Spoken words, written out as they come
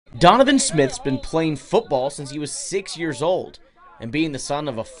Donovan Smith's been playing football since he was 6 years old, and being the son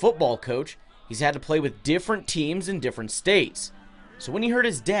of a football coach, he's had to play with different teams in different states. So when he heard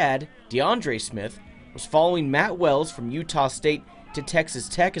his dad, DeAndre Smith, was following Matt Wells from Utah State to Texas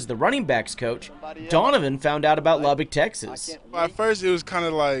Tech as the running backs coach, Donovan found out about Lubbock, Texas. At first it was kind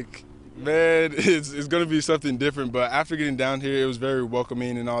of like, man, it's going to be something different, but after getting down here, it was very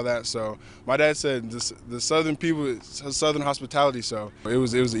welcoming and all that. So my dad said the Southern people, Southern hospitality, so it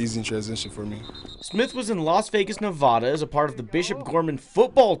was an easy transition for me. Smith was in Las Vegas, Nevada as a part of the Bishop Gorman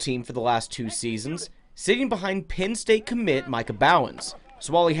football team for the last 2 seasons, sitting behind Penn State commit Micah Bowens.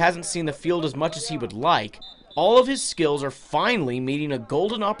 So while he hasn't seen the field as much as he would like, all of his skills are finally meeting a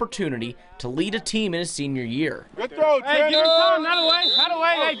golden opportunity to lead a team in his senior year. Good throw, hey, give him time, not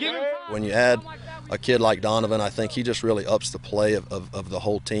away, hey, give him. When you add a kid like Donovan, I think he just really ups the play of the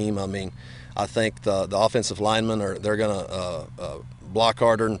whole team. I mean, I think the offensive linemen they're going to block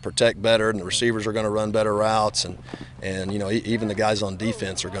harder and protect better, and the receivers are going to run better routes, and you know, even the guys on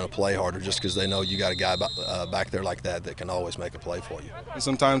defense are going to play harder just because they know you got a guy back there like that can always make a play for you.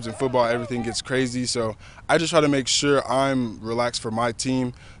 Sometimes in football everything gets crazy, so I just try to make sure I'm relaxed for my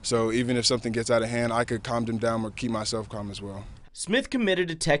team, so even if something gets out of hand, I could calm them down or keep myself calm as well. Smith committed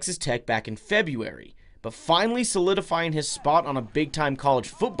to Texas Tech back in February, but finally solidifying his spot on a big-time college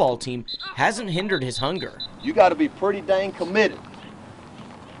football team hasn't hindered his hunger. You got to be pretty dang committed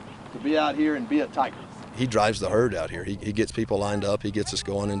to be out here and be a Tiger. He drives the herd out here. He gets people lined up. He gets us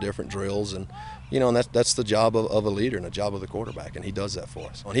going in different drills, and you know, and that's the job of a leader and the job of the quarterback, and he does that for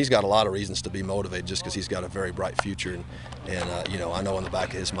us. And he's got a lot of reasons to be motivated just because he's got a very bright future, and you know, I know in the back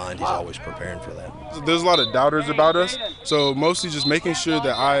of his mind he's always preparing for that. There's a lot of doubters about us, so mostly just making sure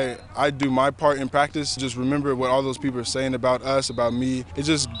that I do my part in practice. Just remember what all those people are saying about us, about me. It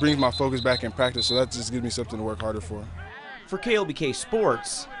just brings my focus back in practice, so that just gives me something to work harder for. For KLBK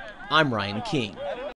Sports, I'm Ryan King.